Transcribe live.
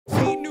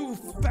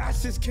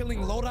fastest killing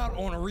loadout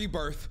on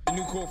Rebirth, the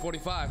new COR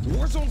 45.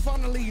 Warzone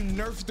finally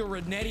nerfed the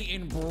RENETTI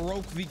and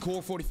broke the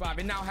COR 45.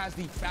 It now has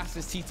the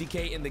fastest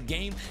Tctekk in the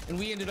game, and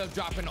we ended up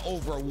dropping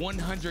over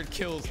 100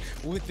 kills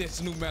with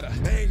this new meta.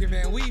 Hey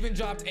man, we even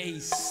dropped a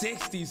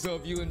 60. So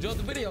if you enjoyed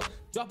the video,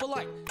 drop a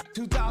like.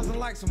 2,000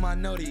 likes for my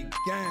Nodi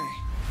gang.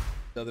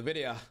 Enjoy the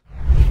video.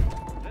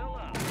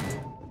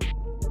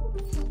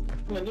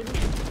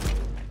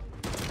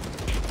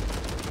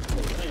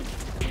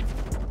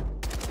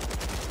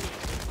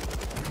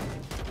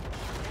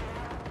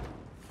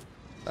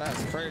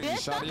 That's crazy,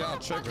 shawty. Y'all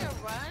tripping.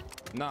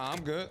 Nah,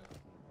 I'm good.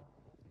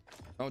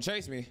 Don't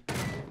chase me.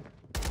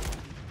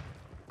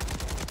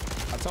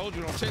 I told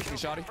you don't chase me,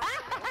 shawty.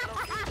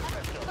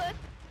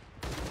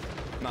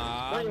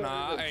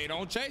 Nah. Hey,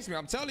 don't chase me.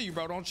 I'm telling you,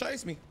 bro, don't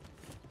chase me.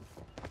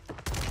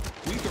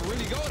 We could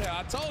really go there.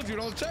 I told you,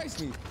 don't chase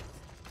me.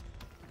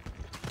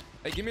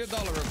 Hey, give me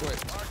 $1 real quick.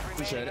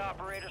 Appreciate it.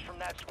 Operators from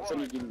that squad.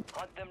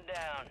 Hunt them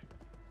down.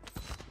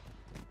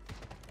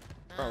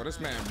 Bro, this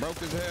man broke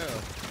as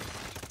hell.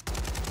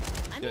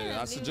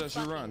 Yeah, I suggest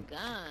you run. Gun.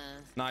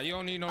 Nah, you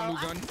don't need no new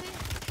gun.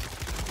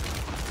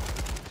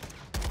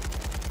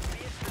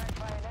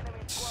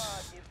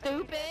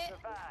 Stupid.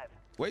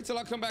 Wait till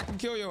I come back and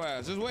kill your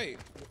ass. Just wait.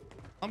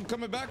 I'm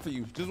coming back for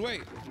you. Just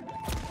wait.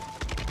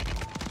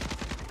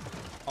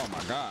 Oh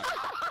my God.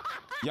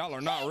 Y'all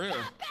are not real.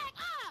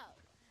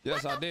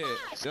 Yes, I did.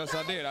 Yes,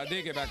 I did. I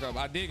did get back up.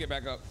 I did get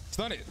back up.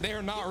 Stun it. They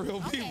are not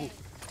real people.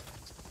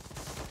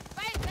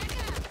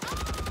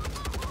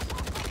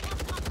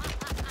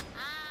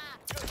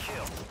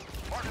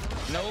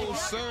 No,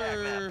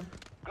 sir.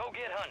 Go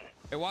get hunting.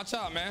 Hey, watch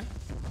out, man.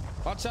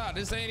 Watch out.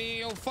 This ain't even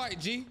your fight,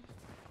 G.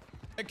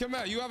 Hey, come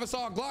out. You ever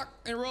saw a Glock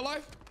in real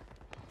life?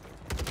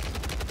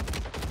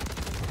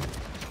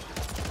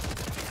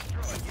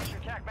 Use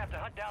your tac map to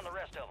hunt down the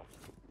rest of them.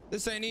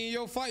 This ain't even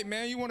your fight,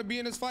 man. You want to be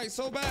in this fight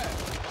so bad.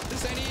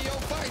 This ain't even your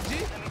fight, G.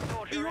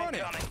 You run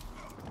it.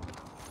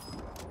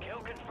 Kill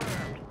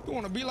confirmed. You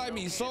want to be like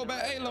me so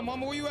bad. Hey, little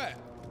mama, where you at?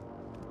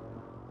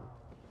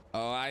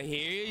 Oh, I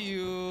hear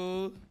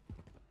you.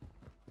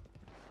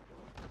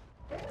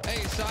 Hey,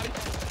 shawty.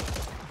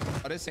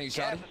 Oh, this ain't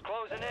shawty.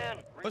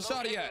 What's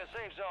shawty at?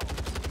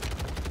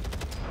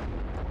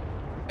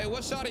 Hey,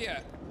 what's shawty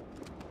at?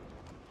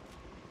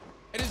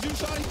 Hey, this you,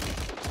 shawty?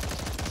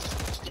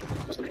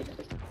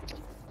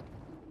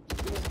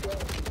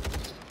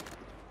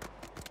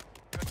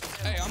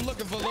 Hey, I'm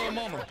looking for little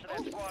mama.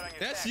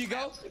 There she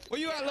go. Where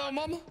you at, little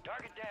mama?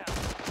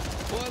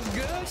 What's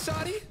good,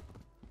 shawty?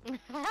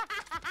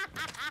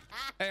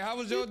 Hey, how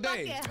was your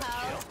day?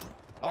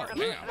 Oh,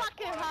 damn.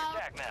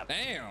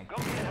 Damn.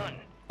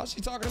 How's she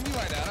talking to me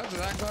like that? I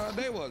just asked how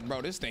her day was.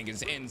 Bro, this thing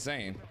is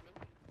insane.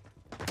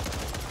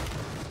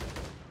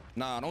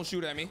 Nah, don't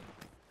shoot at me.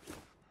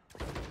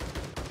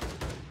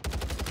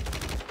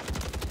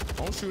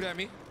 Don't shoot at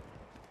me.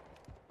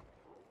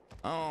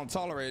 I don't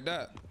tolerate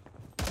that.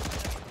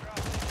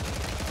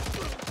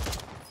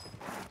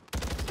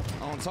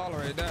 I don't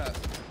tolerate that.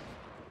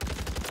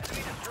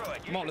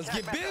 Come on, let's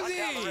get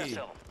busy.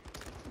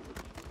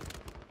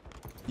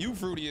 You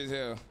fruity as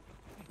hell.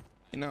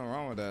 Ain't nothing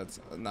wrong with that.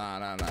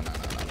 Nah.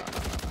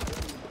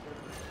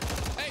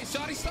 Hey,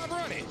 shawty, stop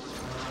running.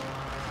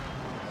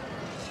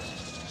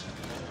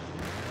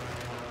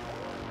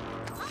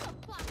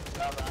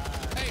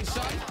 Hey,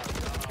 shawty.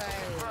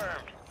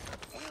 Confirmed.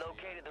 We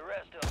located the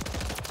rest of them.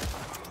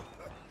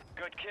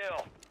 Good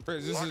kill.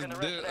 Chris, this is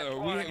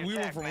we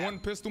went from one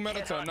pistol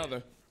meta to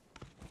another.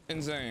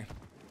 Insane.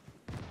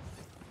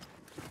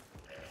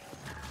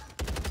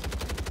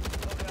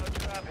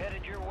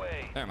 Headed your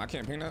way. Damn, I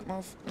can't ping that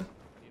motherfucker.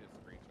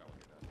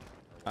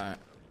 All right.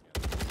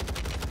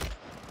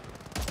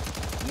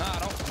 Nah,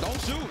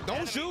 don't shoot.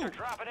 Don't shoot.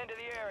 Dropping into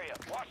the area.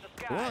 Watch the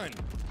sky. Run.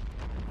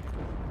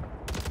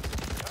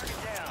 Target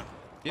down.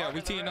 Yeah,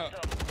 we teeing up.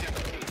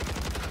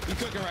 We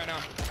cooking right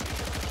now.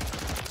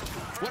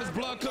 What is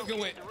blood cooking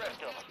with?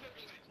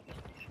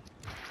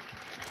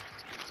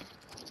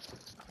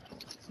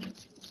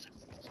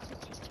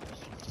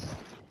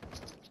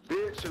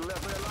 Bitch, you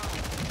left me alone.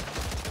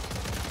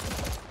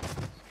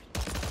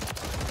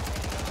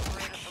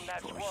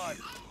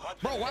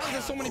 Bro, why is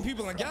there so many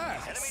people in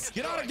gas?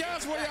 Get out of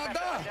gas where y'all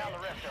die.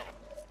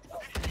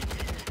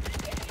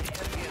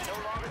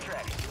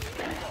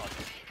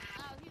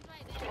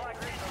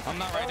 I'm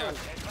not right there.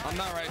 I'm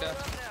not right there.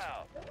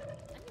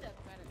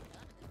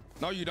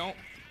 No, you don't.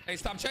 Hey,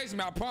 stop chasing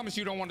me. I promise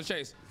you don't want to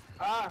chase.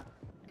 I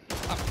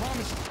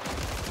promise you.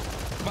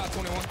 About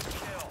 21.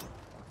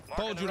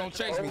 Told you don't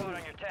chase me.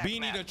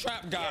 Beanie the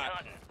trap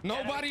god.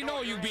 Nobody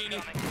know you,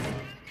 Beanie.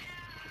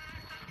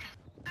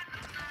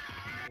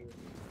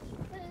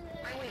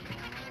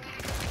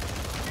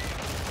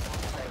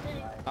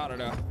 Out of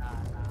there.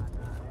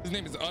 His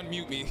name is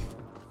Unmute Me.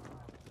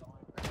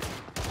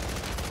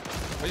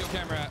 Where your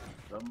camera at?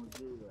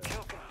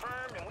 Kill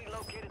confirmed, and we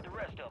located the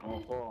rest of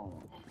them.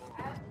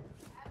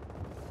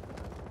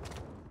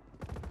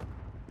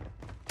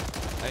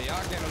 Hey,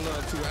 y'all getting a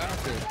little too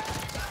active.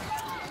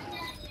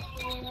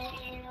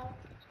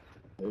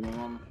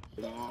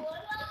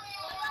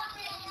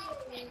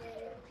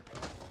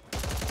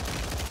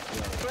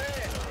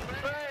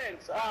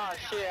 Friends. Ah,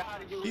 shit. How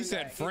did you He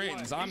said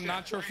friends. I'm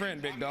not your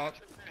friend, big dog.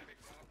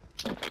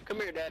 Come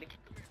here, daddy.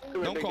 Come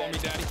here, Don't big call me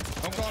daddy.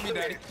 Don't call me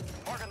daddy.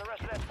 Marking the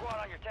rest of that squad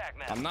on your tack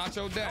map. I'm not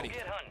your daddy. Go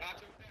get hunting.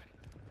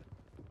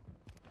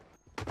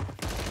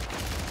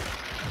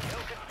 Kill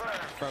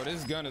confirmed. Bro,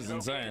 this gun is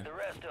insane. The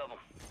rest of them.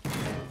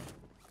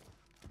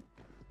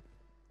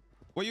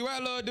 Where you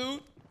at, little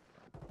dude?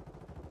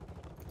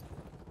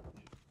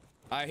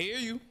 I hear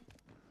you.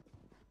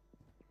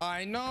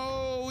 I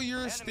know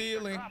you're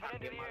stealing. Into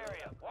the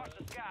area. Watch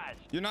the skies.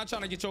 You're not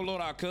trying to get your load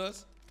out,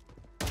 cuz.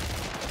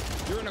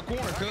 You're in the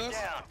corner, cuz.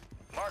 Down.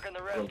 Marking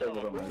the rest of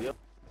them.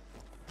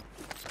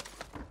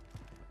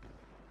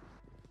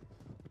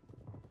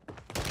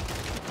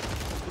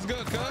 What's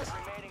good, cuz?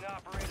 Remaining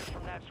operators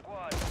from that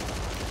squad.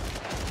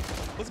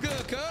 What's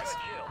good, cuz?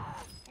 Chill.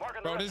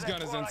 Marking the Bro, rest this of that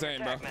gun is squad on your insane,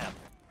 bro. tack map.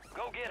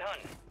 Go get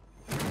hunting.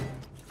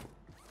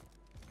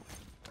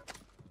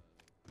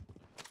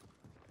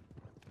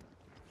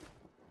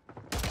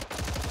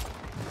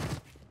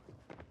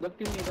 Look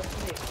to me.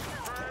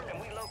 Confirmed,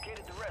 and we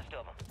located the rest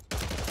of them.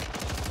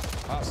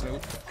 Ah,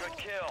 Snoop. Good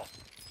kill.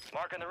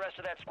 Marking the rest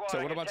of that squad So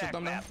on what about your tack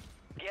thumbnail? map.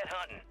 Get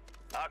hunting.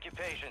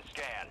 Occupation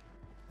scan.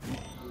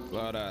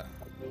 Love that.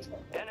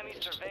 Enemy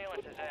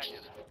surveillance is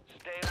active.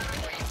 Stay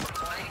alert.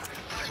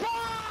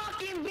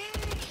 Fucking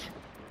bitch!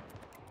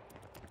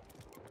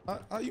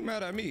 How you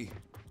mad at me?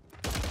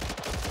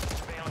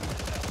 Surveillance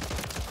is up.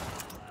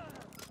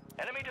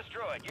 Enemy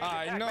destroyed. Use your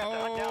I tack map to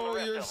hunt down the know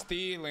rest you're of them.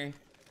 stealing.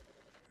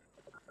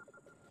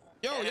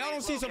 Yo, y'all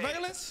don't see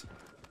surveillance?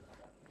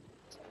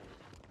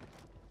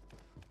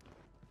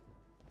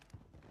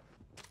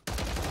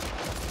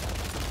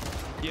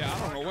 Yeah, I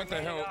don't know what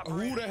the hell,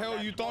 who the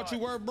hell you thought you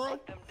were, bro?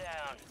 Put them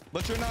down.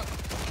 But you're not.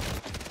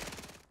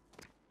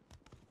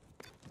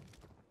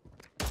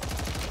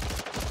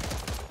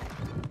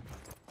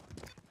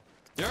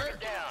 You're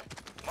Down.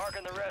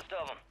 Marking the rest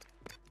of them.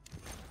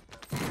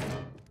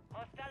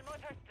 Hostile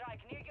motor strike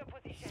near your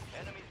position.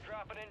 Enemies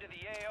dropping into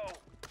the AO.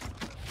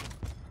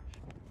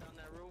 Down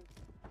that room.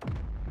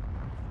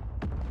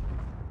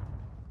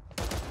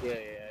 Yeah.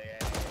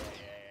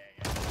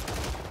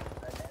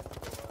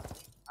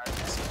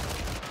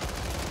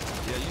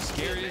 Yeah, you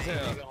scary as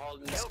hell.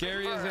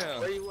 Scary as hell.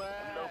 Where you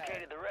at?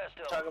 Located the rest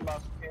of Talking them.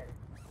 about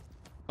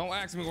Don't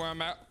ask me where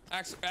I'm at.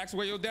 Ask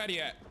where your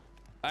daddy at.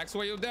 Ask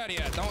where your daddy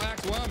at. Don't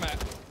ask where I'm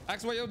at.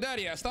 Ask where your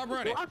daddy at. Stop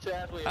running. Watch your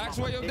ass with Ask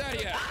where your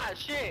daddy at. Ah,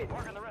 shit.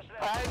 Marking the rest of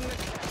that. Go get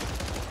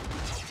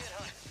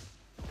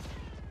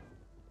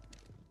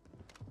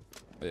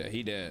hunting. Yeah,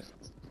 he dead.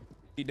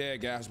 He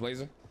dead, gas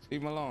blazer.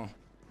 Leave him alone.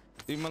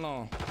 Leave him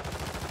alone.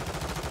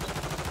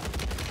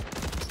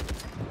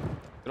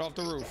 Get off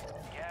the roof.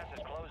 Gas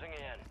is closing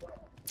in.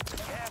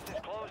 Gas is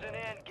closing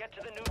in. Get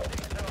to the new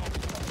safe zone.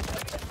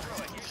 Enemy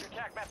destroyed. Use your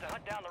tack map to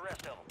hunt down the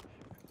rest of them.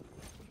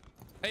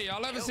 Hey,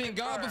 y'all ever seen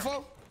God before?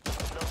 Located the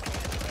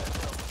rest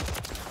of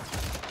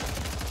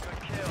them.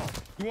 Good kill.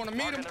 You want to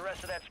meet him? Marking the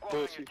rest of that squad on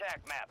your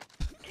tack map.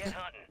 Get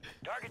hunting.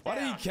 Target Why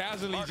did down. he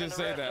casually Marking just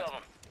the say rest that? of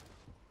 'em.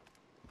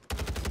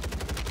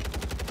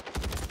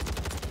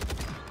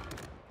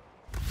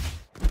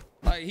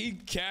 Like, he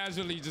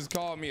casually just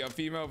called me a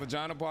female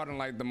vagina part and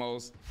like the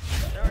most.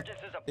 Surgeons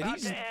is Did he about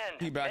just- to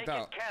end. he backed Make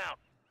out. it count.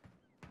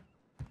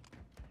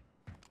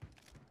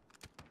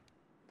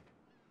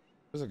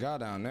 There's a guy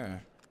down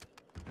there.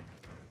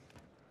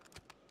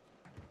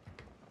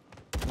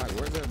 Like,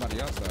 where's everybody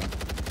else at?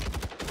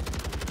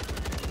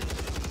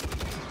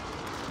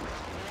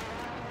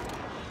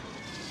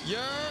 Yeah,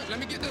 let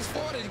me get this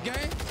footage,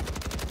 gang.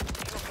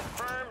 Kill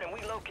confirmed, and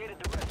we located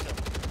the rest of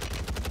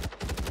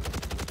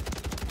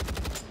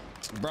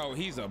them. Bro,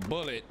 he's a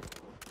bullet.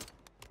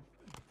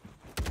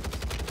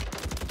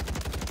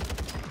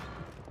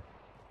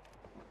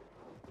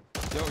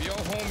 Yo,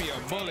 homie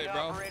a bullet,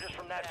 bro. Operators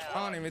from that I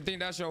squad. don't even think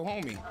that's your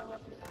homie.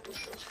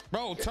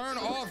 Bro, turn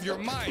off your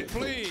mic,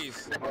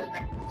 please.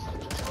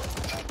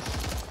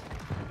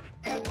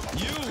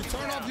 You,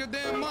 turn off your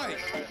damn mic.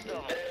 The rest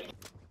of 'em.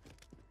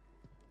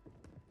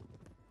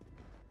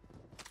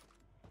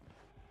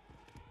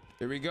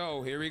 Here we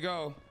go, here we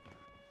go.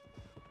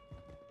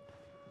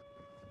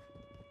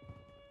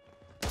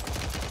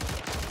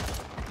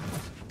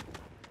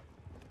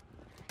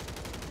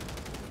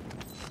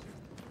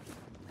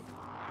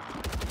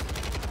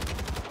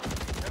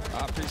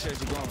 I appreciate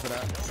you going for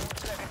that. No more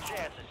second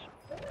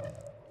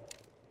chances.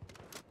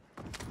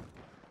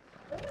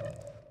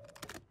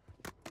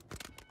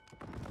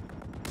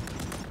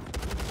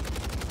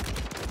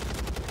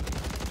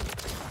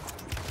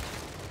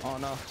 Oh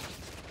no.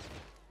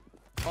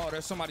 Oh,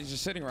 there's somebody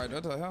just sitting right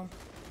there. What the hell?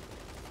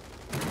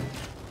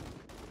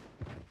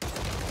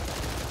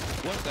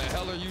 What the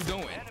hell are you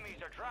doing? Enemies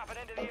are dropping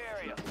into the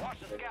area. Watch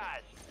the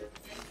skies.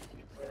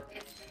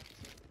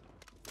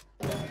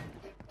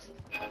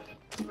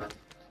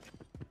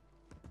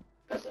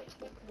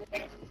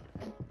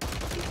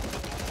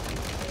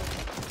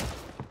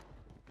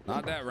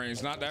 Not that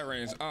range, not that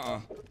range.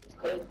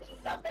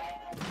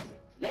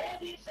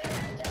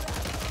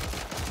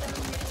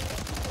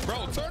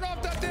 Bro, turn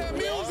off that damn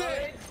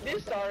music.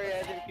 This sorry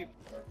ass people.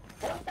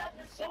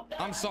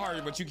 I'm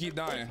sorry, but you keep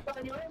dying.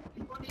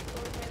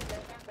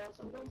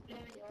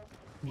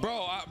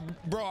 Bro,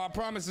 I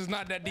promise it's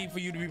not that deep for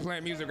you to be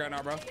playing music right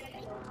now, bro.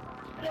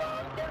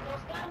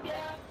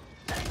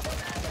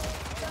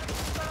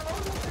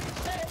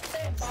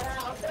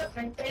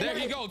 There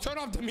you go. Turn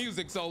off the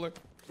music, Solar.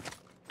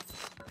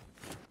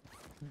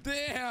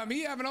 Damn,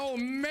 he have an old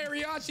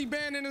mariachi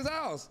band in his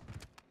house.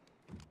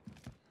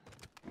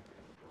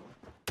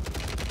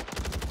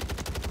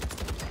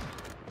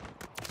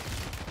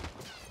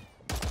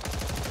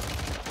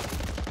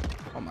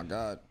 Oh my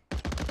God. I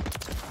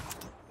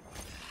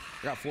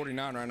got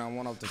 49 right now,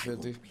 1 off the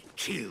 50.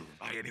 Killed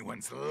by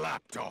anyone's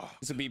lapdog.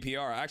 It's a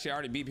BPR. Actually, I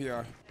already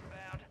BPR.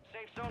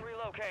 Safe zone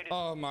relocated.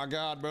 Oh my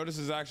God, bro, this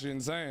is actually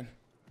insane.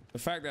 The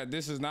fact that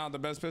this is now the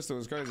best pistol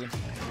is crazy.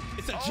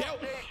 It's a All jail.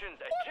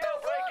 stations, a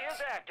jailbreak is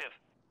active.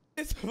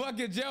 It's a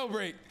fucking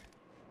jailbreak.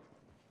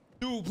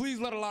 Dude, please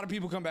let a lot of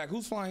people come back.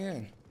 Who's flying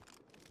in?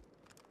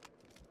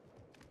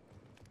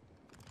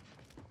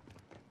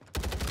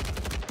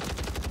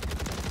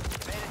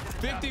 Made it to the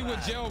 50 with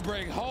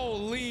jailbreak.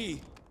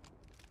 Holy.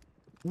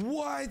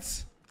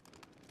 What?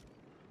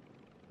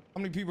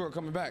 How many people are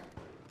coming back?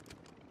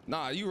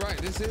 Nah, you right.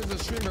 This is a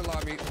streamer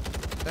lobby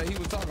that he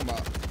was talking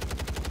about.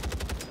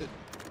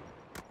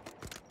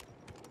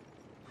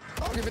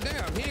 I don't give a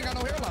damn. He ain't got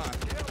no hairline.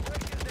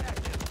 jailbreak is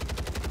active.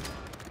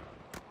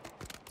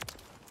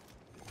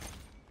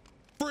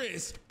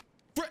 Frizz.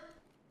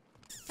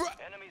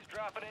 Enemies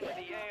dropping into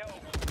the AO.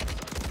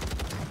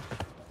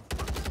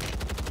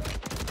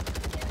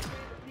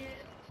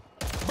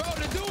 Bro,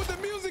 the dude with the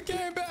music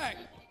came back.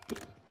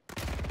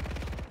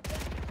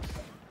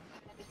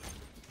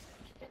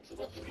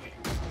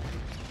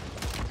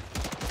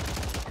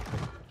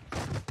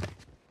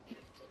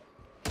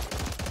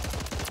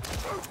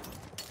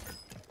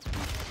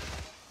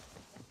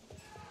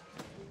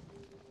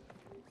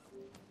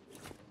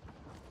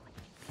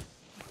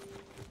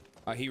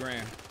 He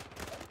ran.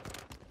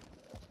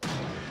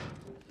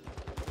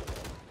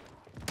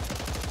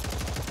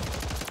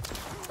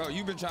 Oh,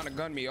 you've been trying to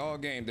gun me all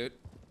game, dude.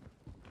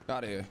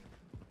 Out of here.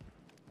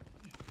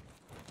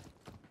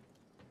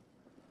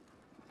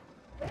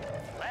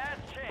 Last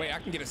chance. Wait, I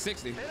can get a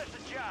 60. Finish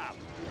the job.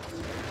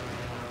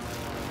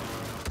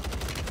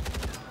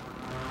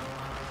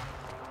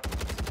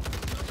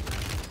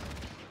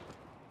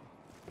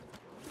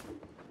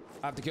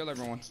 I have to kill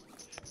everyone.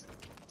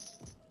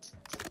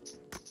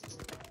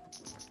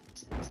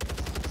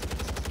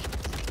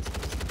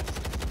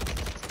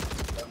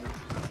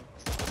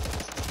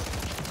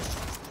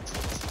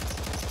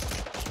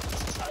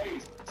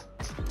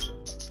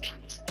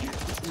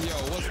 Yo,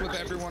 what's with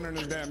everyone in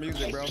this damn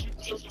music, bro?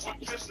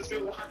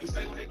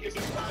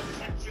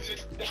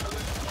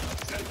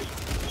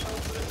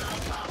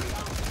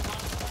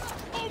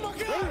 Oh my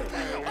God!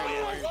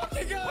 Oh my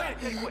fucking God!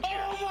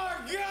 Oh my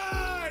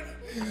God!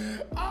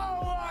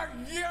 Oh my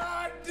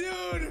God,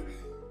 dude!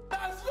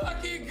 Let's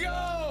fucking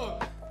go!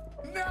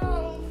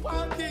 No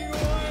fucking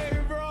way,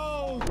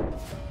 bro!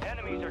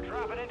 Enemies are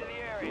dropping into the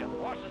area.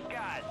 Watch the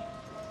skies.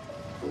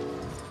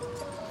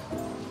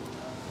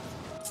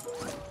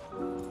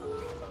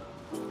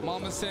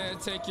 Mama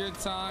said, take your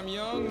time,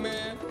 young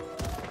man.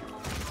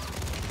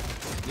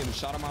 Getting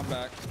shot on my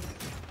back.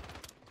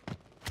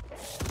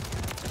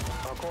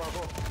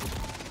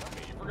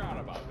 You forgot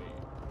about me.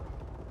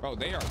 Bro,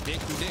 they are dick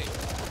to dick.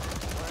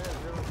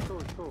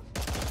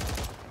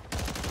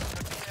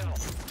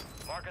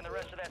 Marking the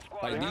rest of that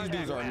squad. Like, these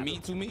dudes are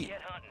meat to meat.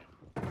 Get hunting.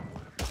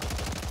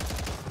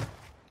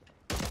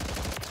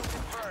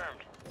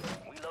 Confirmed.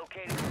 We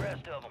located the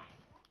rest of them.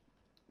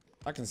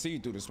 I can see you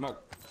through the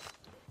smoke.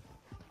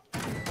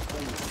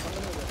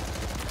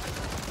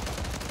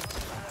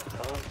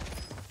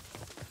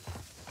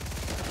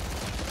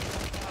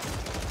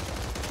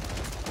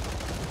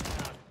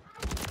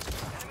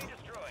 Enemy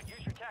destroyed.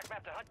 Use your TAC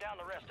map to hunt down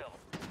the rest of them.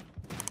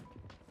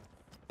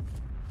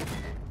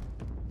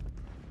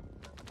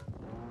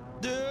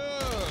 Dude!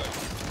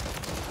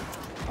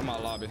 I'm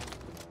out lobby.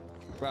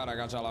 Glad I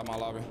got y'all out my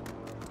lobby.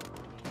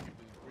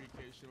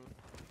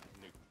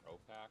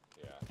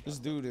 This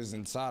dude is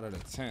inside of the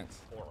tent.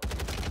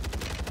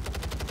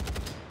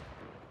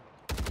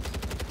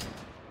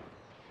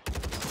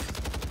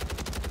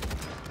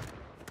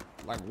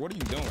 Like, what are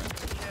you doing?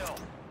 Kill.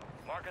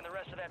 Marking the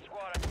rest of that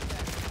squad.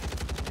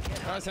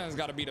 That sounds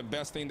got to be the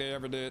best thing they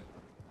ever did.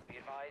 Be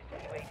advised,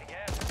 wait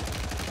again.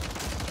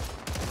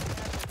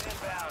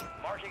 Inbound,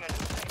 marking a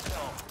new safe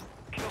zone.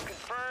 Kill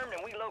confirmed,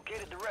 and we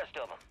located the rest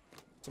of them.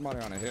 Somebody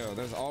on the hill.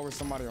 There's always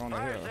somebody on the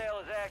Fire hill. sale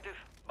is active.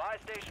 Buy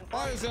station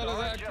Fire prices sale is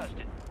are active.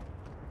 adjusted.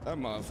 That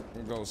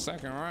motherfucker goes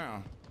second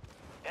round.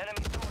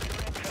 Enemy soldier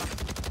incoming.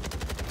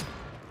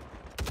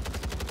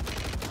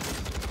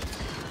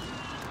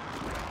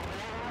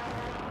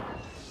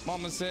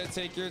 Mama said,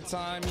 take your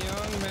time,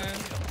 young man.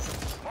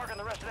 Marking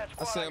the rest of that I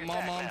squad. said, on your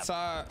Mama, TAC I'm map.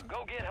 tired.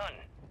 Go get hunting.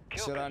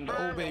 Kill Said, I know,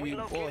 confirmed, and baby we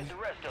located boy. the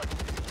rest of them.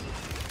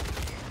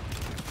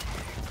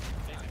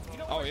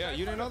 Oh, yeah,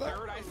 you didn't know that?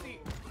 Third, I see.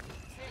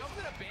 I was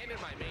gonna abandon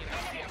my main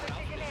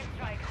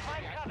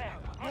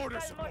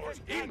Mortar support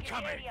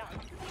incoming.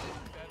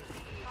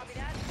 Copy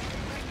that.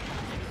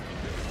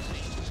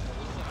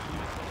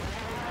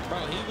 Bro,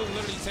 he would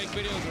literally take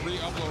videos and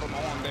re-upload them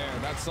on there.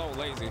 That's so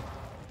lazy.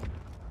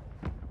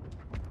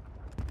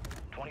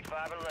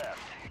 25 are left.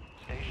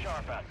 Stay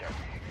sharp out there.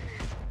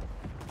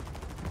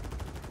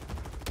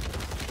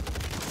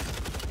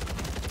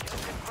 Kill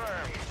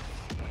confirmed.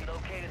 We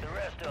located the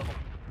rest of them.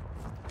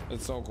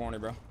 It's so corny,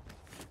 bro.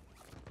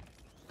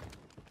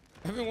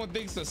 Everyone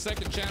thinks the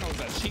second channel is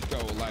a Chico.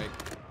 Like,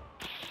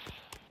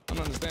 I don't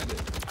understand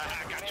it.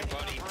 I got you,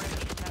 buddy.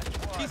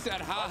 He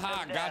said, "Ha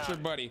ha, got your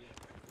buddy."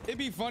 It'd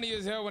be funny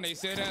as hell when they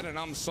say that, and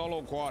I'm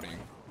solo quadding.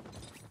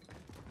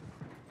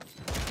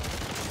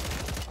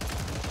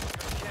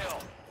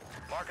 Kill.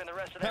 Marking the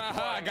rest of that Ha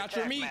squad ha, on got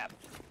your attack meat. map.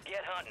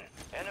 Get hunting.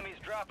 Enemies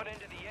dropping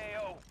into the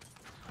AO.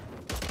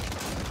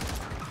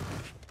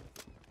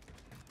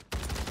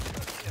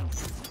 Kill.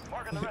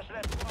 Marking the rest of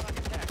that squad on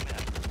your attack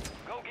map.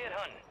 Go get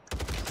hunting.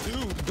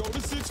 Dude, go to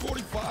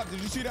 645.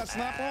 Did you see that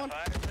snap on?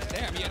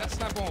 Damn, yeah, that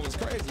snap on was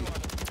crazy.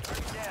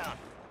 Target down.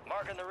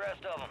 Marking the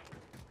rest of them.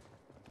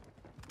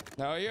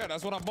 Hell yeah,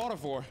 that's what I bought it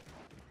for.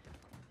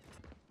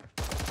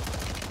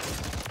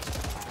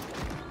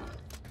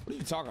 What are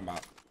you talking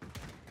about?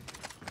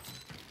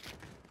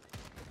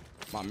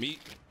 My meat.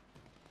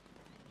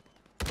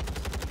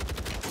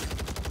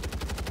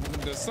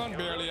 The sun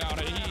barely out.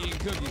 He eating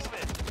cookies.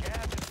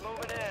 Gas is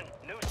moving in.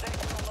 New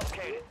safe zone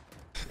located.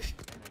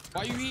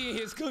 Why you eating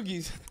his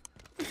cookies?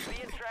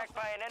 Being tracked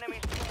by an enemy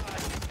squad.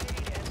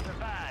 Succeed and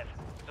survive.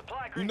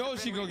 Supply You know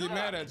crates she have gonna been get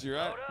mad at you,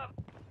 right? Load up.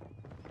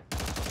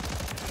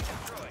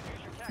 Destroy.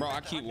 Use your Bro, I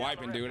tactics to keep hunt down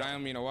wiping, the dude. rest I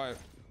don't mean to wipe.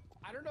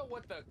 I don't know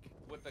what the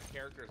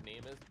character's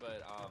name is,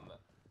 but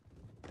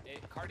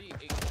Cardi it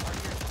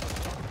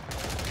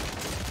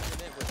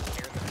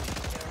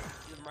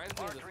reminds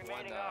me Mark of this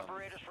remaining one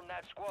operators from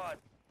that squad.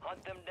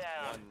 Hunt them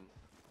down.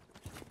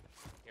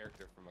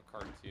 character from a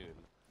cartoon.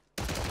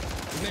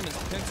 His name is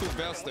Pencil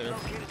Bester.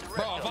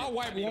 Bro, if I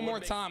wipe one more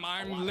time,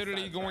 I'm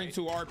literally going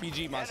to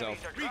RPG myself.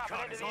 Enemies are dropping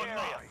Recon into is the area.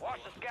 online. Watch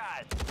the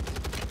skies.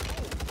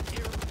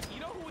 You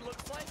know who it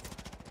looks like?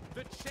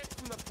 The chick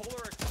from the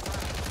Polar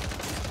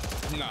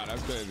Express. Nah,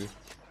 that's crazy.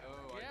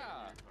 Oh,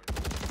 yeah.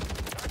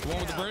 The one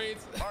with the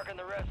braids? Marking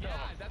the rest Yeah, of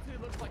them. that's who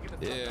it looks like in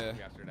the Yeah. thumbnail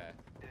yesterday.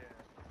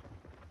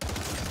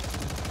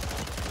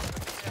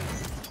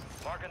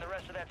 Marking the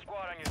rest of that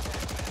squad on your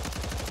attack map.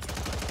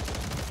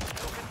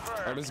 Still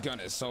confirmed. Oh, this gun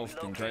is so We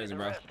fucking located crazy, the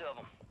bro. rest of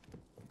them.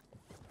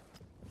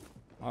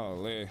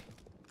 Holy.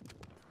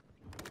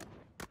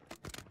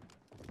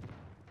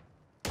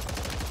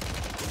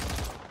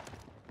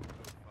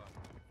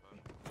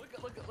 Look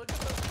at the.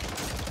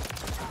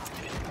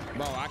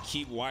 Bro, I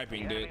keep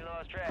wiping, The dude. enemy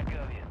lost track of you.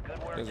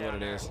 Good work Is what down it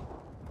there. is. Just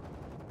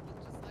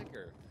like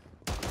her.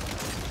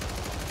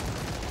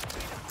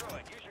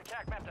 Destroyed. Use your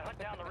attack map to hunt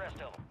down the rest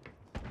of them.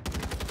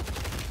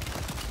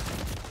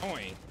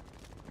 Oi.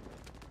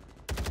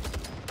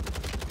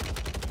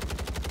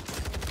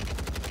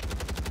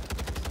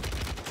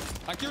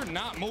 Like you're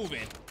not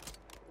moving.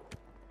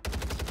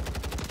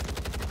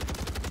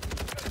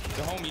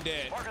 The homie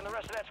dead. Marking the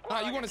rest of that squad Ah,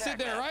 you on want your to sit attack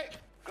there, map. right?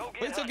 Go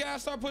get Wait till hunting.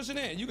 guys start pushing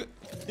in. You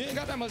ain't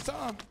got that much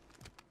time.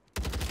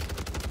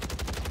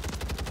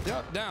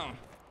 Yep, down.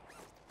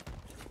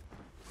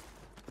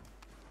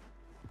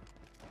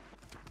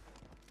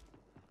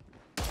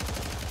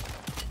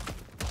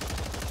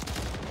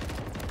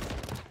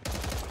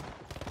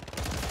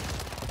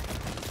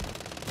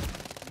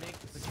 Make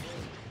the glow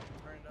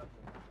turn it up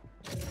more.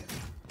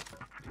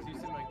 If you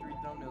send like 3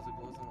 thumbnails, it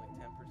glows on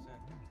like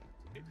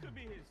 10%. It could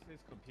be his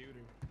computer.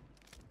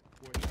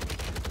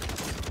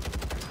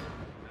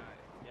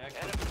 Yeah,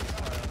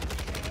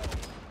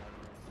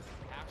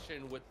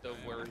 Action with the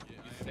word you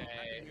say.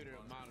 Computer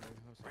monitor.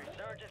 I'm sorry.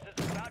 Resurgence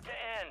is about to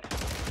end.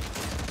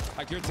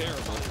 Like you're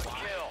terrible.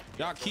 Kill.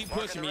 Y'all keep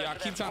pushing me. Y'all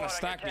keep trying to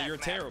stack me. You're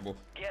terrible.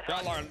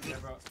 Y'all are.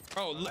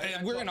 Bro,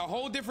 we're in a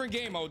whole different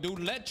game mode, dude.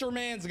 Let your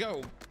mans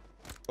go.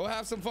 Go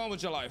have some fun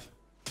with your life.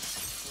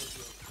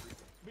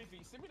 Biffy,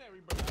 send me that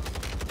Rebirth.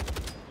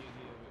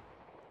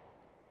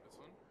 This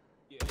one?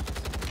 Yeah.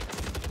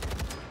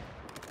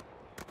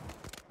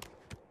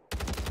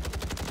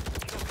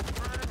 Kill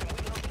confirmed, and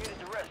we located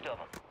the rest of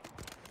them.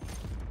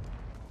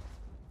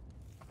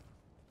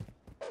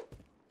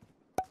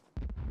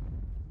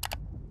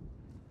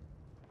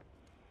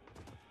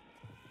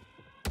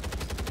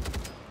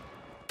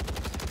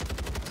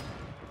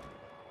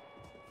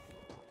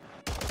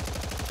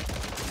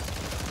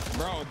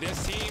 Bro,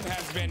 this team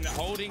has been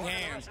holding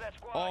hands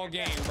all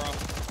game, bro.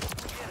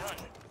 Get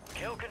hunting.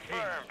 Kill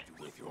confirmed.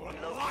 With your We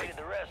life. located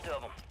the rest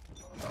of them.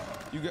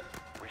 You got.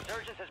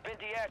 Resurgence has been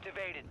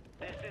deactivated.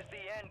 This is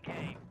the end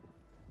game.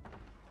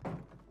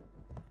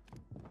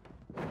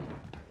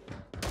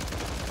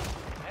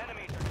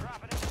 Enemies are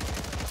dropping into the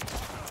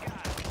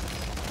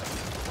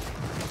sky.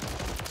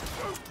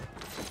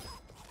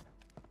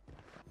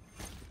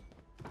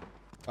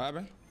 What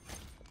happened?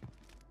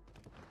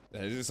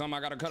 Is this something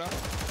I gotta cut up?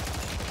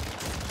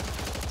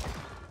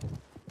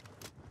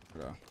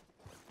 Go.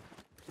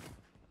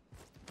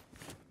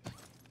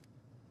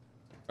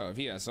 Oh, if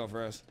he has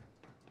self-res.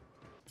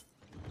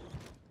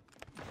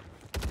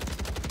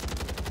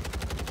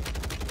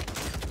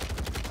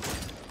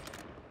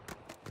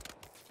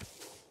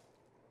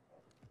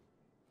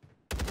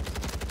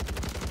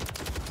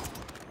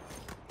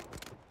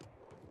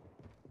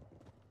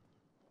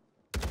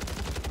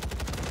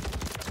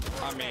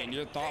 I mean,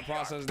 your thought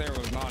process there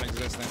was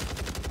non-existent.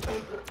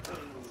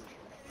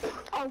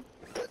 Oh.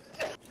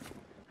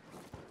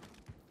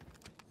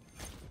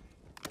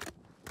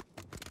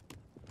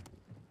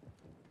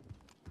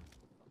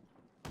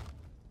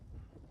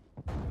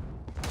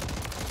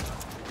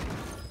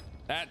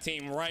 That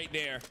team right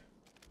there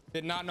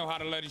did not know how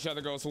to let each other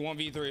go. So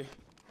 1v3.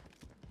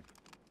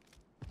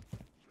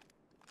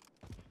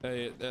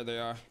 There they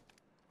are.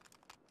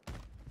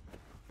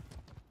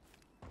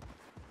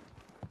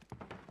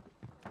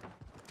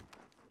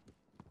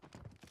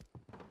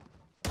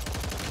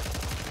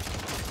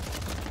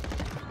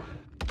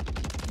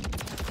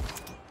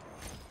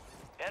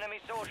 Enemy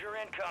soldier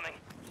incoming.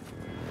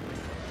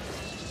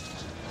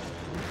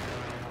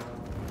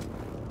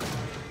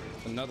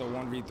 Another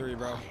 1v3,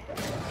 bro.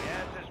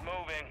 Gas is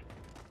moving.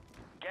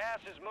 Gas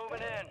is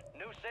moving in.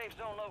 New safe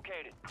zone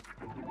located.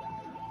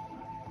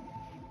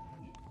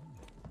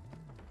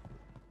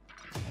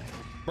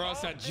 Bro,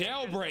 it's a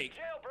jailbreak.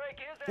 Jailbreak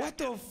is What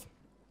the f?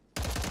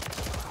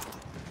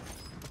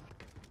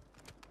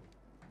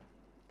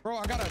 Bro,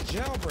 I got a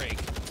jailbreak.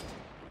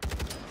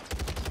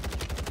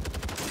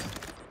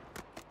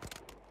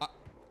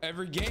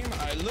 Every game,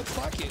 it looks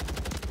like it.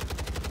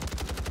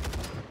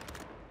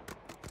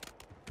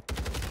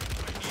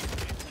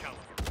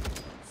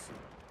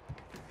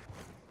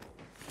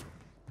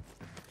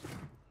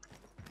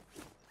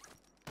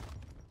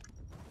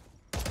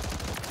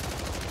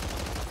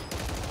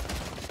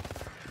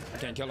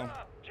 Can't kill him.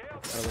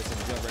 Gotta wait till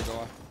the jailbreak go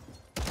off.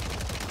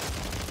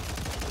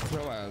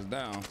 Throw ass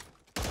down.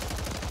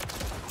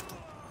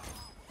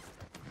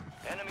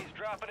 Enemies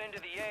dropping into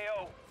the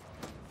AO.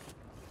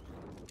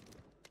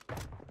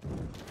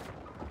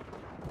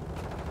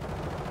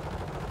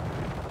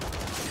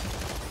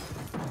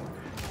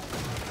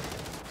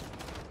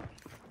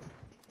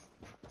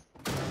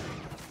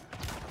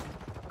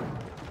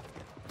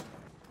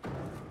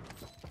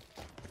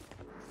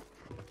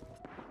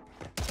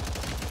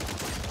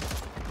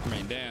 I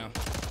mean, damn.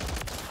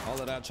 All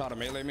of that try to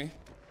melee me.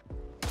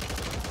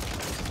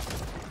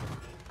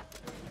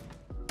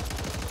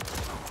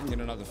 Get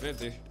another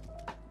 50. I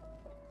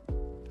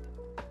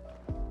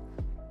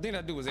think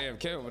that dude was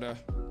AFK over there.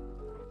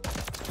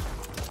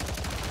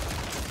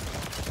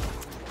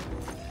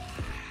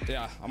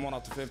 Yeah, I'm on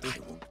up to 50.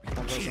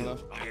 One person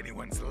left.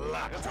 Anyone's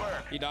luck.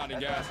 He died in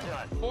gas.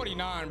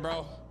 49,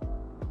 bro.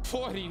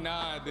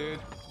 49, dude.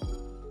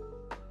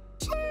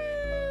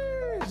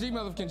 G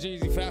motherfucking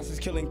Jeezy,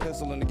 fastest killing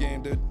pistol in the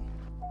game, dude.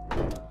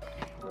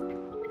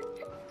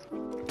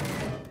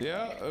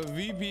 Yeah,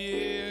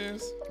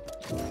 VPNs,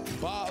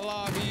 bot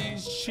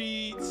lobbies,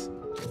 cheats,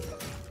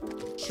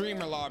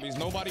 streamer lobbies.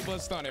 Nobody but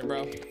stunning,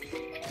 bro. Yeah.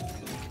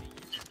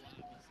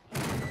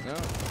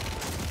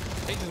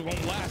 They just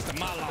won't last in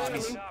my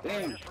lobbies. From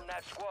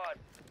that squad.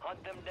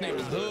 Hunt them Name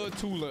is down. Hood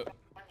Tulip.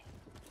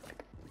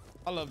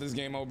 I love this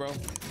game, bro.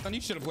 Son, you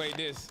should have played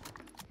this.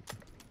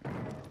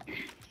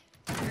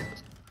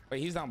 Wait,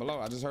 he's down below.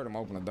 I just heard him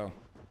open the door.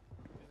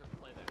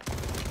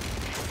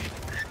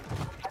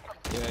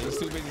 Yeah, he's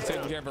too busy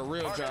taking care of a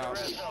real job.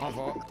 My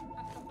fault.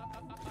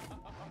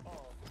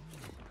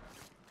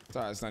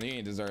 Sorry, son. You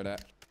ain't deserve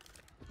that.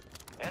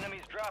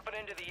 Enemies dropping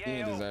into the You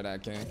ain't AO. deserve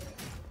that, King.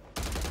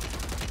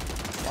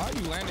 Why are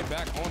you landing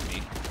back on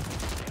me?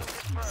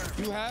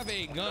 You have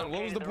a gun.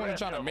 What was the point of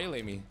trying to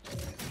melee me?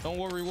 Don't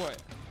worry,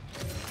 what?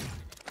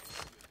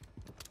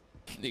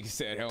 Nigga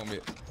said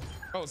helmet.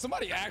 Oh,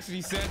 somebody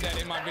actually said that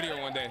in my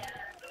video one day.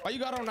 Why you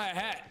got on that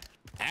hat?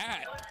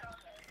 Hat?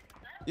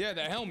 Yeah,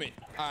 the helmet.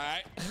 All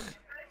right.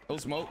 No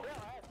smoke.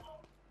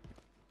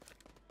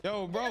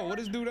 Yo, bro, what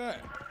is do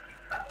that?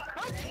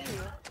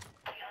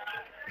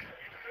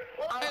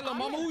 Hey, little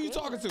mama, who you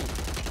talking to?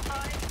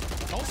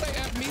 Don't say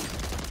F me.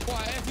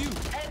 Why F you?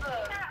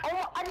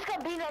 Oh, I just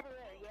got beat over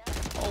there, yeah?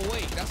 Oh,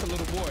 wait, that's a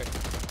little boy.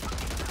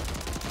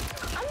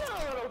 I'm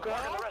not a little girl.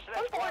 Marking the rest of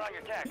that squad on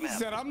your tack He map.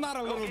 said, I'm not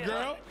a little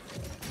girl.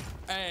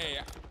 Hey,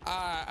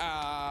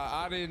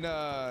 I didn't,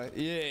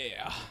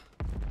 yeah.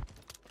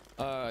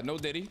 No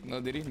diddy,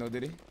 no diddy, no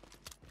diddy.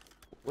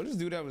 What is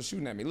this dude that was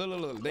shooting at me?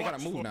 Look, they gotta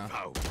move now.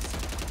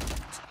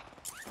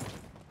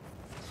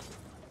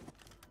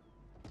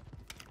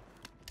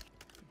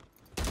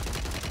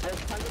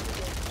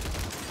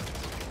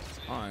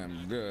 I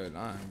am good,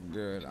 I am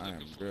good, I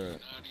am good.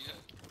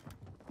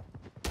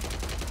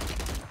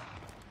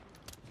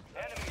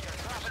 Enemies are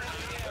dropping into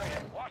the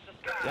area. Watch the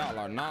sky. Y'all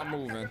are not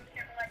moving.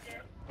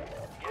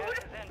 Gas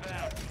is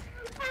inbound.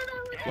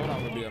 Loadout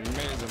would be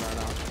amazing right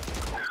now.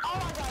 Oh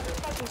my god, they're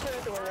fucking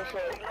camping in this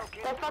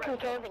shit. They're fucking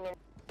camping in.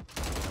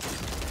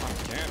 I'm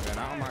camping,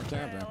 how am I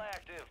camping? Still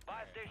active.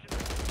 Buy station.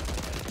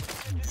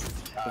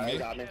 For me?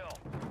 Got me.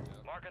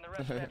 Marking the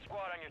rest of that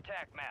squad on your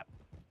tack map.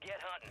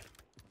 Get hunting.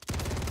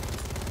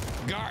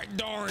 God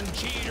darn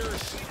cheaters.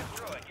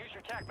 Destroy it. Use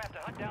your tac map to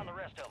hunt down the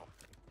rest of them.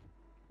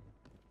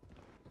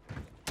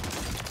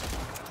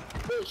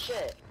 Good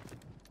shit.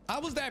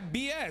 How was that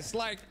BS?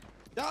 Like,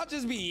 y'all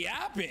just be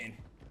yapping.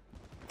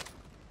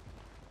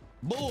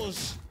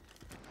 Bulls.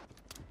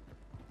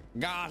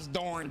 Gosh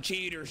darn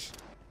cheaters.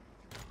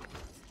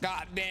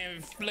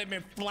 Goddamn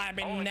flipping,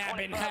 flapping, Only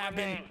napping, 25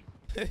 happen.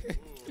 There's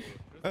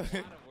a lot of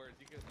words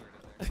you can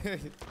learn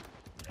in there.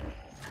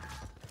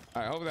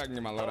 All right, hopefully I can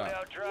get my loadout.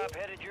 Loadout drop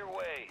headed your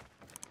way.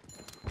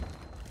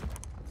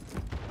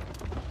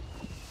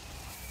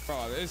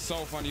 Bro, it's so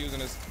fun using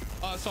this.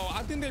 So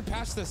I think they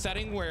patched the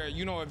setting where,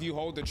 you know, if you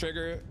hold the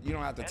trigger, you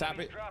don't have to tap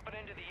it Drop it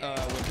into the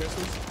with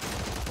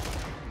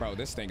pistols. Bro,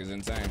 this thing is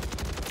insane.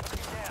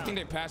 I think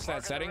they patched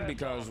that setting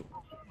because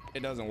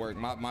it doesn't work.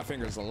 My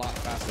finger's a lot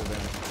faster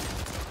than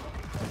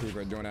people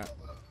are doing that.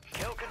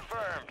 Kill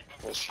confirmed.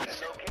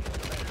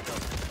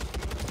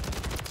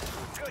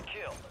 Good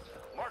kill.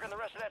 Marking the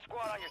rest of that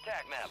squad on your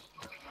tac map.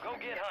 Go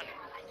get hunting.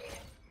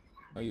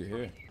 Oh, you're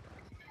here.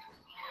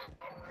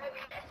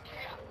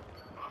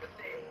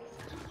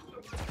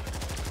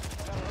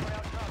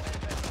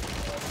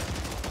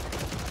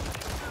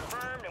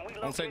 Confirmed, and we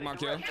Don't take my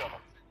located the kill. rest of them.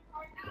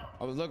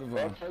 I was looking for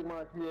him. Take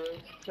my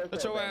kid.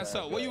 Shut your ass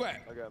up. Where you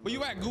at? Where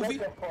you at, Goofy?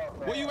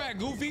 Where you at,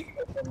 Goofy?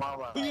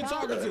 Who you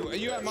talking to? Are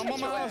you at my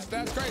mama's house?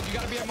 That's crazy. You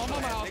gotta be at my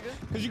mama's house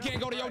because you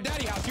can't go to your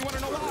daddy's house. You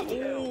wanna know why?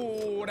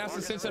 Ooh, that's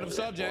a sensitive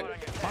subject.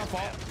 My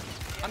fault.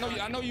 I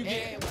know you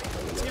get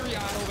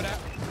teary-eyed over that.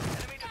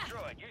 Enemy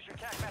destroyed. Use your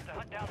tac map to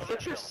hunt down the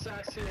Get rest your of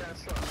them. sassy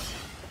ass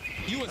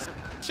up. You was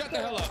shut the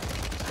hell up.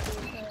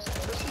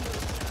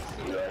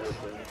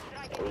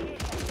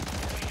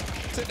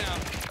 Sit down.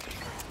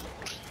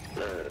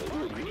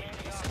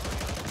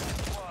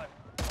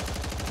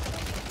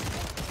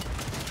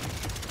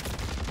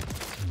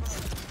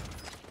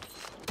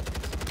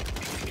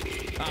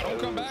 Nah, don't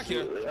come back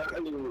here.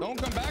 Don't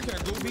come back here,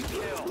 Goofy.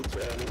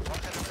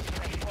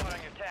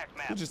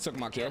 You just took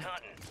my kill.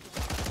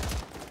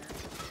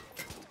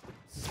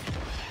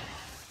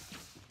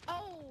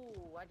 Oh,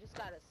 I just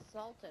got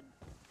assaulted.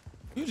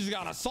 You just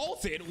got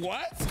assaulted?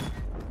 What?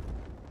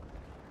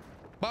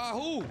 By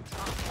who?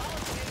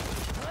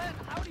 What?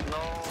 How do you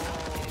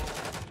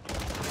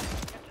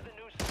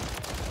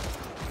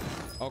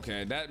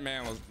Okay, that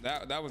man was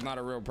that was not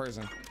a real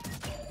person.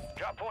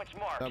 Drop points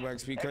marked. Double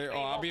XP clear.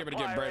 Oh, I'll be able to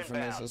get bread from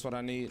this. That's what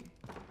I need.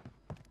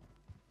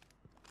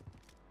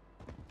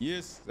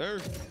 Yes,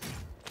 sir.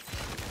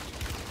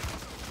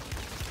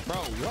 Bro,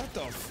 what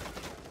the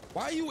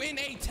why are you in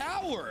a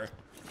tower?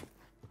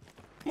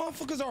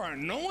 Motherfuckers are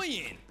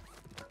annoying.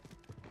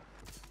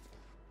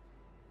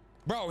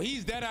 Bro,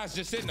 he's dead ass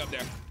just sitting up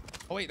there.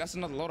 Oh wait, that's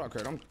another loadout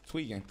crate. I'm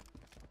tweaking.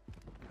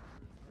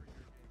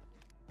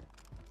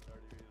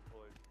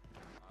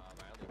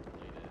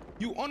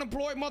 You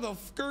unemployed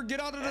motherfucker,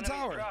 get out of the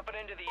tower. Drop it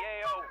into the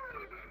AO.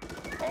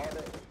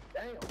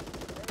 Damn.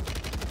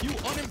 You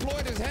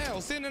unemployed as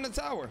hell, sitting in the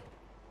tower.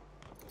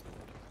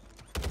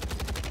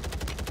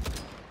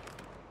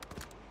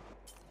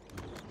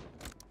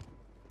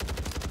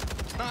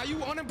 Nah,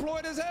 you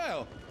unemployed as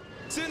hell,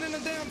 sitting in the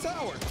damn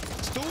tower.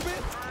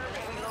 Stupid.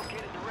 We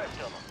located the rest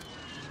of them.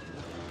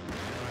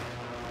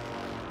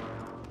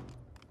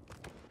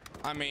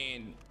 I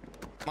mean,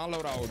 my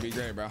loadout would be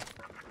great, bro.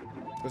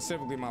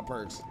 Specifically my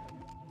perks.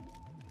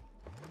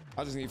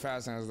 I just need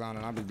fast hands down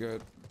and I'll be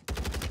good.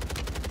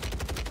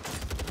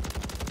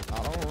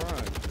 I don't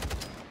run.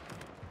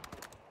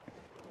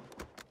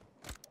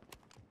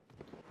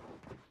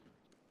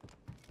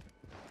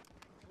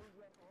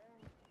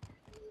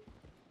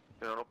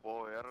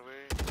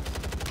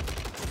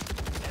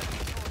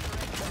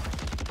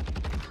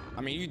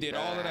 I mean, you did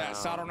all of that.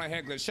 Sat on a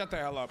heckler. Shut the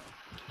hell up.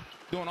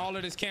 Doing all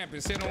of this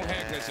camping, sitting on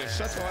hecklers. Just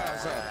shut your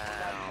ass up.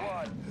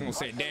 I'm gonna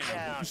say,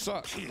 damn, you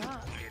suck.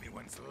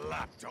 Anyone's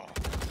laptop.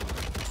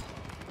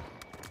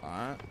 All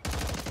right.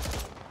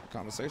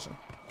 Conversation.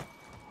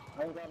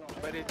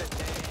 But it's a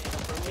day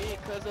for me,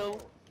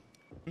 cuzzo.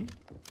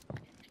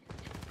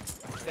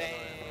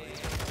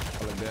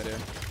 I'll let that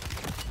in.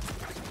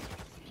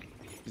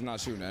 He's not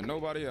shooting at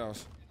nobody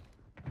else.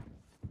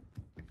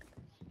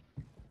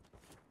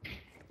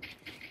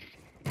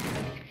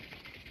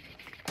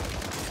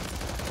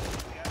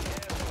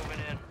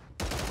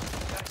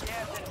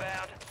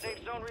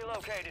 Safe zone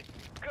relocated.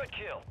 Good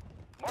kill.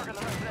 Marking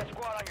the rest of that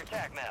squad on your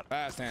tac map.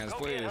 Fast hands, Go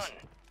please. get hunting.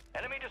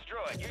 Enemy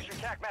destroyed. Use your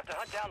tac map to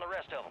hunt down the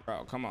rest of them.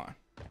 Bro, come on.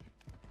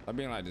 Stop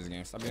being like this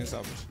game. Stop being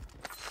selfish.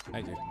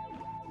 Thank you.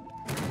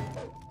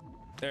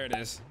 There it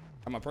is.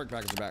 Got my perk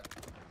package back.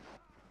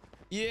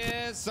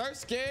 Yes, sir,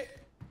 skate.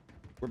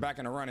 We're back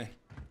in the running.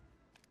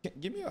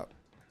 Give me up.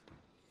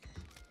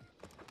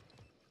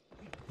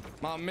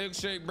 My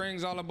milkshake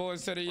brings all the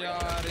boys to the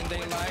yard and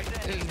they like,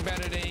 it's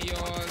better than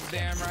yours,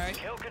 damn right.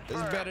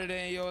 It's better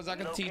than yours. I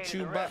can teach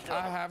you, but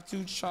I have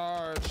to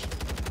charge.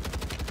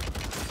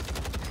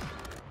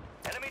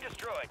 Enemy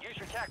destroyed. Use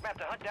your tac map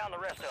to hunt down the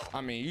rest of them.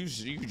 I mean, you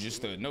just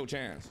stood no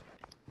chance.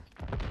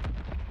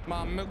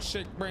 My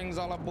milkshake brings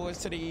all the boys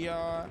to the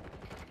yard.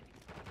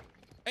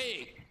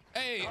 Hey,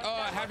 Hey,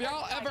 have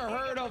y'all ever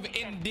heard of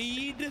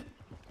Indeed?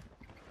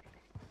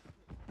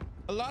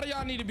 A lot of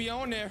y'all need to be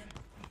on there.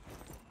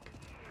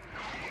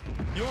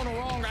 You're on the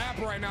wrong app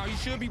right now. You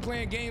should be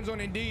playing games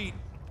on Indeed.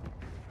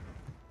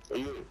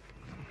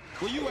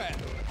 Where you at?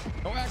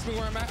 Don't ask me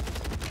where I'm at.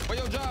 Where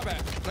your job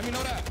at? Let me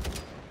know that.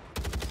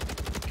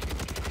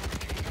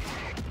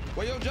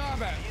 Where your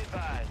job at?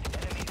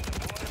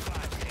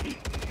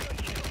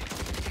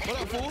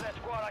 What up, fool?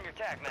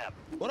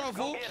 What up,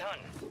 fool?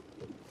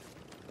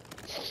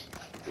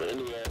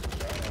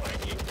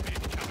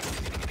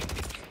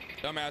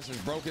 Dumbass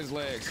just broke his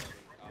legs.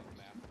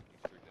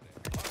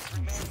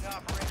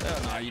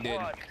 Hell nah, you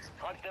didn't.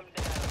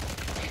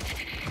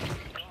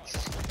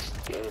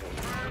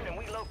 And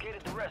we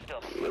located the rest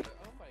of them.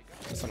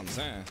 That's what I'm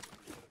saying.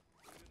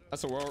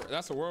 That's a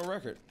world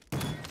record.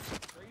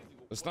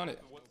 Let's stun it.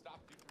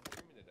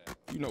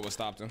 You know what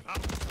stopped him.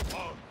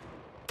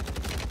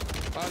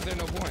 Why is there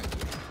no point?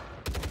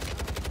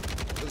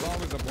 There's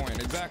always a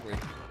point, exactly.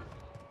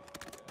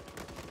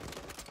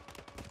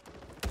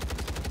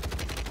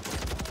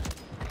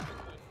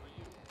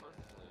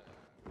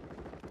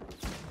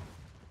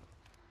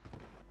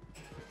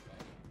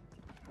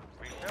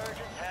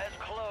 Resurgence has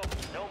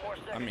closed. No more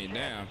seconds. I mean,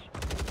 damn.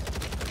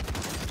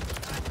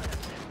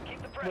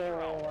 Keep the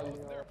pressure on.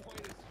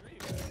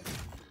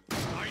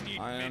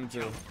 I am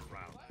too.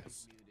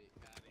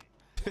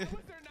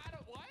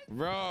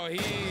 Bro,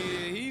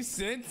 he's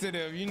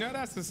sensitive. You know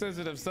that's a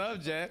sensitive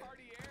subject.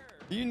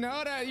 You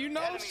know that. You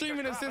know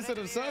streaming a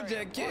sensitive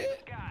subject, kid.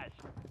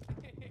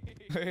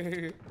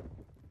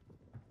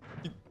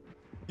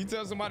 You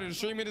tell somebody to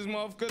stream in this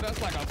motherfucker,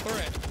 that's like a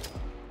threat.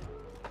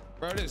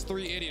 Bro, there's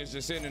 3 idiots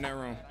just sitting in that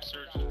room.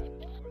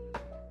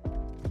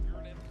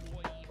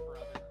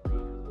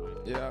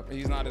 Yeah,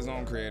 he's not his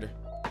own creator.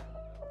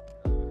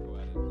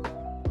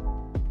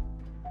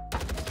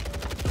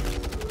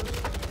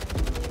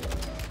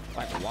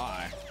 Like,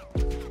 why?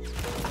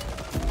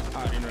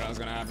 I didn't know that was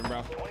gonna happen,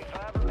 bro.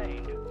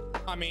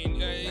 I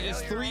mean,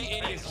 it's 3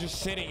 idiots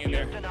just sitting in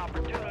there.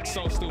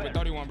 So stupid.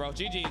 31, bro.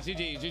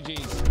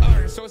 GG's. All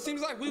right, so it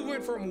seems like we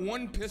went from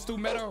one pistol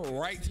meta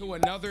right to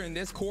another, and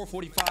this Core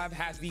 45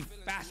 has the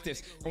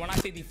fastest. And when I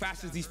say the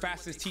fastest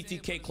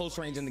Tctekk close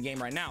range in the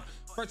game right now.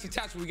 First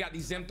attachment, we got the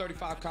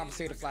M35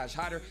 compensated flash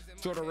hider,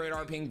 shorter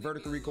radar ping,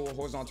 vertical recoil,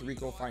 horizontal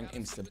recoil, firing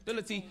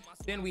instability.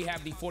 Then we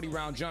have the 40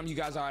 round jump. You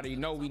guys already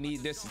know we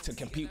need this to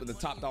compete with the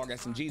top dog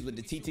SMGs with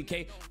the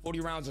Tctekk. 40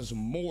 rounds is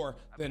more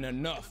than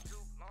enough.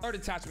 Third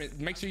attachment,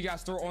 make sure you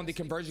guys throw on the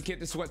conversion kit.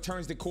 This is what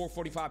turns the Core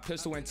 45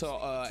 pistol into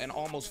an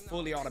almost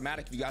fully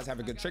automatic if you guys have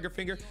a good trigger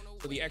finger.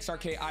 So the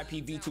XRK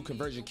IPv2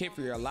 conversion kit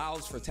for your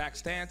allows for tack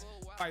stance,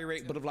 fire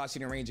rate, bullet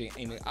velocity and range, and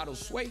aiming auto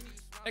sway.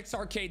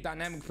 XRK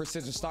dynamic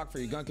precision stock for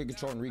your gun kick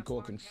control and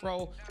recoil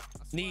control.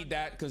 Need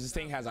that because this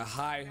thing has a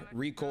high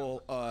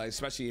recoil,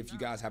 especially if you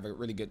guys have a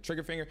really good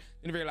trigger finger.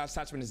 And the very last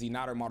attachment is the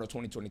Nadia model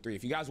 2023.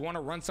 If you guys want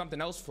to run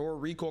something else for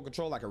recoil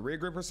control, like a rear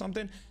grip or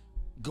something,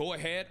 go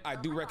ahead. I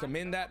do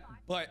recommend that,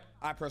 but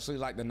I personally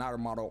like the Nadia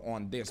model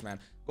on this, man.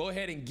 Go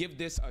ahead and give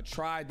this a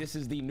try. This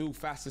is the new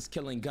fastest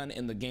killing gun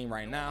in the game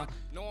right now.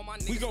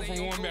 We go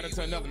from one meta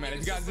to another, man. If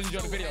you guys did enjoy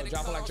the video,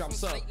 drop a like, drop a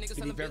sub.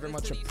 It'd be very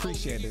much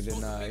appreciated.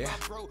 And yeah.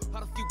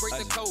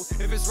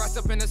 If it's right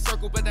up in a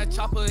circle, but that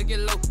chopper it get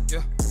low.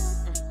 Yeah.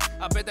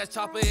 I bet that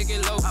chopper it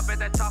get low.